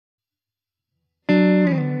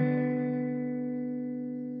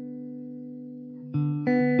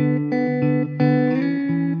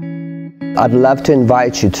I'd love to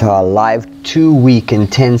invite you to our live 2-week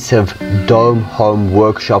intensive Dome Home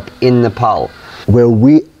workshop in Nepal, where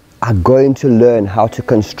we are going to learn how to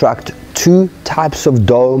construct 2 types of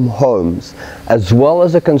dome homes, as well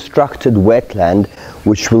as a constructed wetland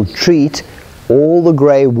which will treat all the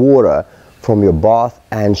grey water from your bath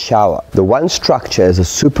and shower. The one structure is a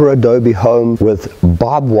super adobe home with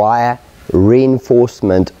barbed wire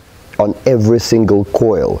reinforcement on every single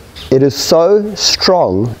coil. It is so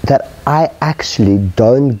strong that I actually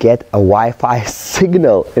don't get a Wi-Fi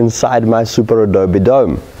signal inside my super adobe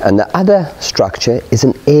dome. And the other structure is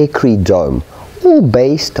an aircrete dome, all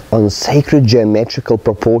based on sacred geometrical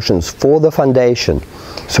proportions for the foundation.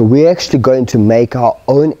 So we're actually going to make our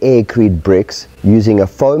own aircrete bricks using a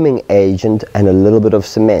foaming agent and a little bit of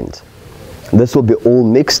cement. This will be all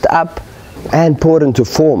mixed up and poured into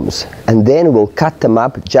forms, and then we'll cut them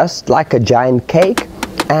up just like a giant cake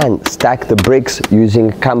and stack the bricks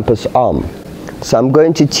using a compass arm. So I'm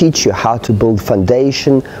going to teach you how to build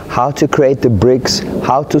foundation, how to create the bricks,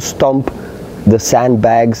 how to stomp the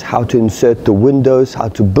sandbags, how to insert the windows, how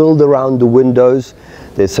to build around the windows.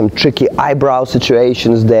 There's some tricky eyebrow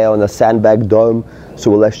situations there on a sandbag dome, so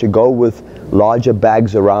we'll actually go with larger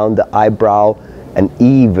bags around the eyebrow, an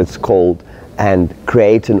eave it's called, and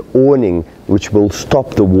create an awning which will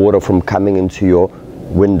stop the water from coming into your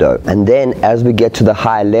window. And then as we get to the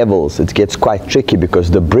high levels, it gets quite tricky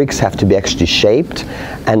because the bricks have to be actually shaped,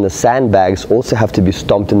 and the sandbags also have to be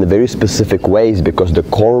stomped in the very specific ways because they're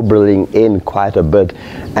corbelling in quite a bit,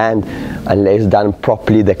 and unless done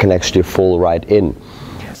properly they can actually fall right in.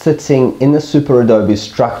 Sitting in the super adobe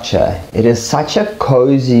structure, it is such a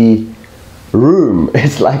cozy room.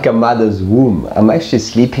 It's like a mother's womb. I'm actually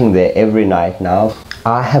sleeping there every night now.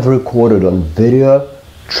 I have recorded on video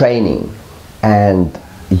training, and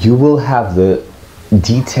you will have the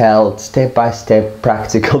detailed step-by-step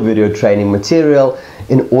practical video training material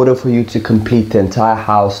in order for you to complete the entire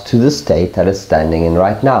house to the state that it's standing in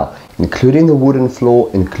right now, including the wooden floor,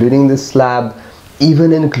 including the slab,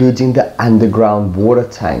 even including the underground water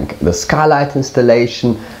tank, the skylight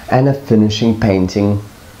installation, and a finishing painting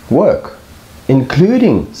work,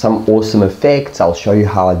 including some awesome effects. I'll show you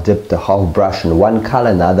how I dipped the half brush in one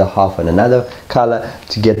color, another half in another color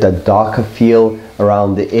to get that darker feel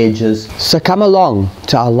around the edges. So come along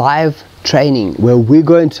to our live training where we're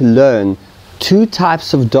going to learn 2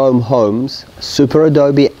 types of dome homes, super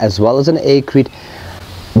adobe as well as an aircrete.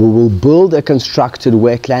 We will build a constructed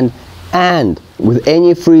wetland, and with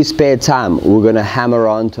any free spare time we're going to hammer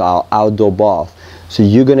on to our outdoor bath. So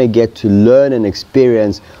you're going to get to learn and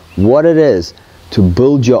experience what it is to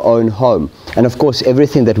build your own home. And of course,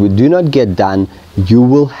 everything that we do not get done, you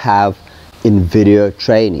will have in video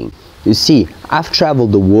training. You see, I've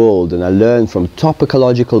traveled the world and I learned from top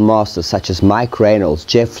ecological masters such as Mike Reynolds,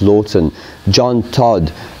 Jeff Lawton, John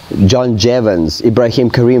Todd, John Jevons, Ibrahim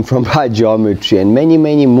Karim from High Geometry, and many,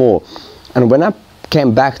 many more. And when I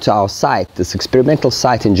came back to our site, this experimental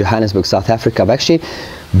site in Johannesburg, South Africa, I've actually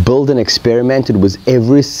built and experimented with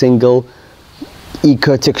every single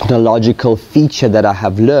eco-technological feature that I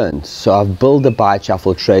have learned. So I've built a biochar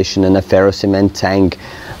filtration and a ferrocement tank.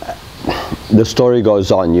 The story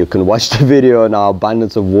goes on. You can watch the video on our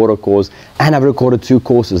Abundance of Water course, and I've recorded 2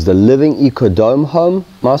 courses, the Living EcoDomeHome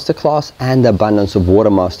Masterclass and the Abundance of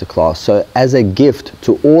Water Masterclass. So as a gift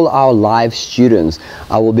to all our live students,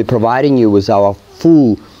 I will be providing you with our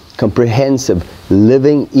full comprehensive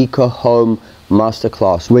Living Eco Home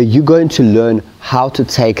Masterclass, where you're going to learn how to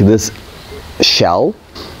take this shell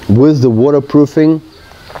with the waterproofing,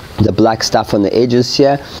 the black stuff on the edges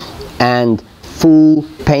here, and full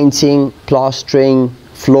painting, plastering,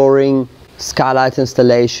 flooring, skylight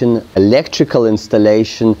installation, electrical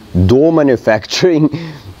installation, door manufacturing,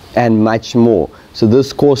 and much more. So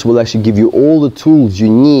this course will actually give you all the tools you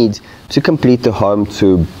need to complete the home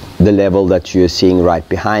to the level that you're seeing right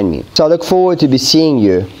behind me. So I look forward to be seeing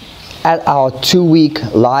you at our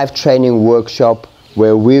 2-week live training workshop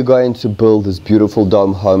where we're going to build this beautiful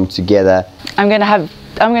dome home together. I'm going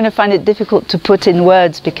to find it difficult to put in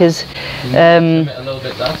words because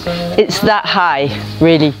it's that high,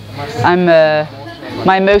 really.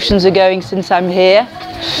 My emotions are going since I'm here.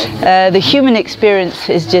 The human experience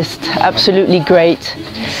is just absolutely great.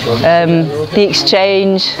 The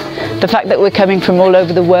exchange, the fact that we're coming from all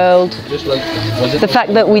over the world, the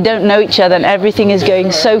fact that we don't know each other and everything is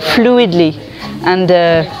going so fluidly, and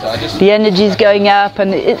the energy is going up,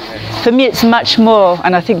 and for me it's much more,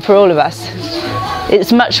 and I think for all of us,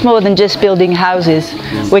 it's much more than just building houses.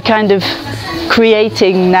 We're kind of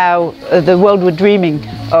creating now the world we're dreaming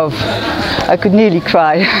of. I could nearly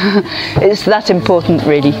cry. It's that important,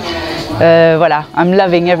 really. Voilà, I'm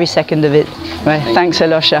loving every second of it. Right, thanks,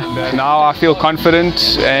 Alosha. Now I feel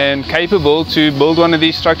confident and capable to build one of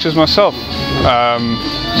these structures myself.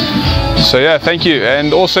 So yeah, thank you.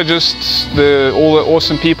 And also just all the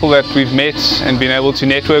awesome people that we've met and been able to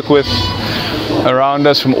network with around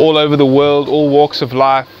us from all over the world, all walks of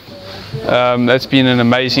life. That's been an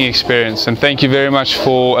amazing experience, and thank you very much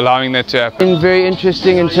for allowing that to happen. It's been very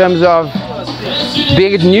interesting in terms of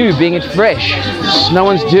being it new, being it fresh. No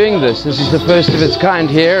one's doing this. This is the first of its kind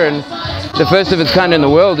here, and the first of its kind in the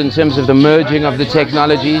world in terms of the merging of the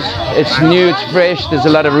technologies. It's new, it's fresh, there's a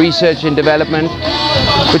lot of research and development,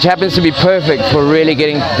 which happens to be perfect for really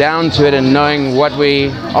getting down to it and knowing what we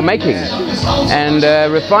are making, and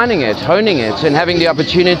refining it, honing it, and having the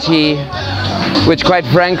opportunity, which quite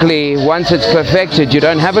frankly, once it's perfected, you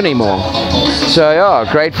don't have anymore. So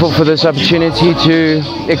yeah, grateful for this opportunity to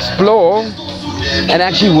explore and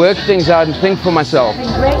actually work things out and think for myself.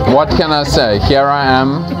 What can I say? Here I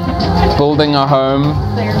am, building a home,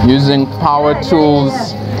 using power tools,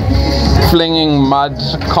 flinging mud,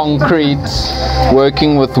 concrete,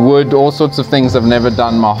 working with wood, all sorts of things I've never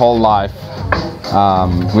done my whole life,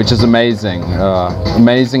 which is amazing.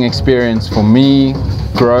 Amazing experience for me,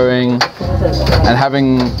 growing, and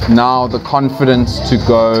having now the confidence to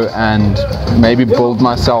go and maybe build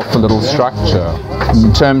myself a little structure.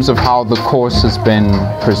 In terms of how the course has been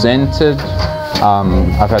presented,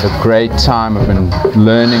 I've had a great time. I've been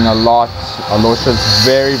learning a lot. Alosha's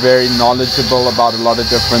very, very knowledgeable about a lot of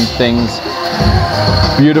different things.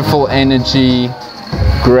 Beautiful energy,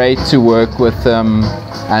 great to work with him,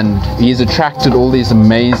 and he's attracted all these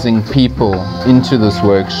amazing people into this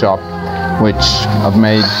workshop, which I've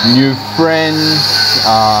made new friends,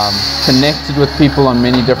 connected with people on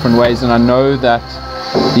many different ways, and I know that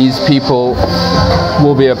these people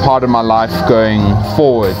will be a part of my life going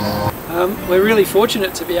forward. We're really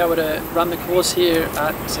fortunate to be able to run the course here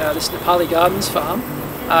at this Nepali Gardens farm.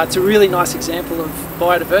 It's a really nice example of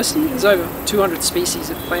biodiversity. There's over 200 species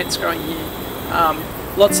of plants growing here.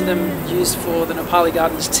 Lots of them used for the Nepali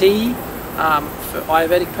Gardens tea, for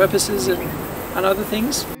Ayurvedic purposes and other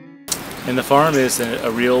things. And the farm is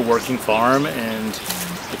a real working farm, and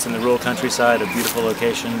it's in the rural countryside, a beautiful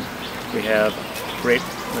location. We have great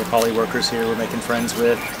Nepali workers here we're making friends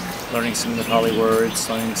with, learning some Nepali words,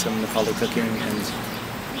 learning some Nepali cooking,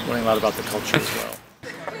 and learning a lot about the culture as well.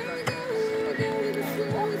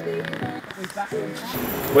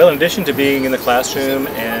 Well, in addition to being in the classroom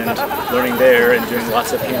and learning there and doing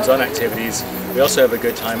lots of hands-on activities, we also have a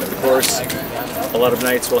good time at the course. A lot of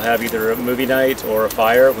nights we'll have either a movie night or a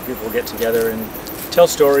fire where people will get together and tell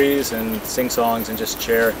stories and sing songs and just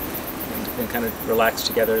share and kind of relax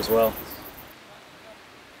together as well.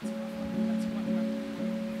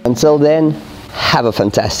 Until then, have a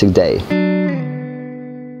fantastic day.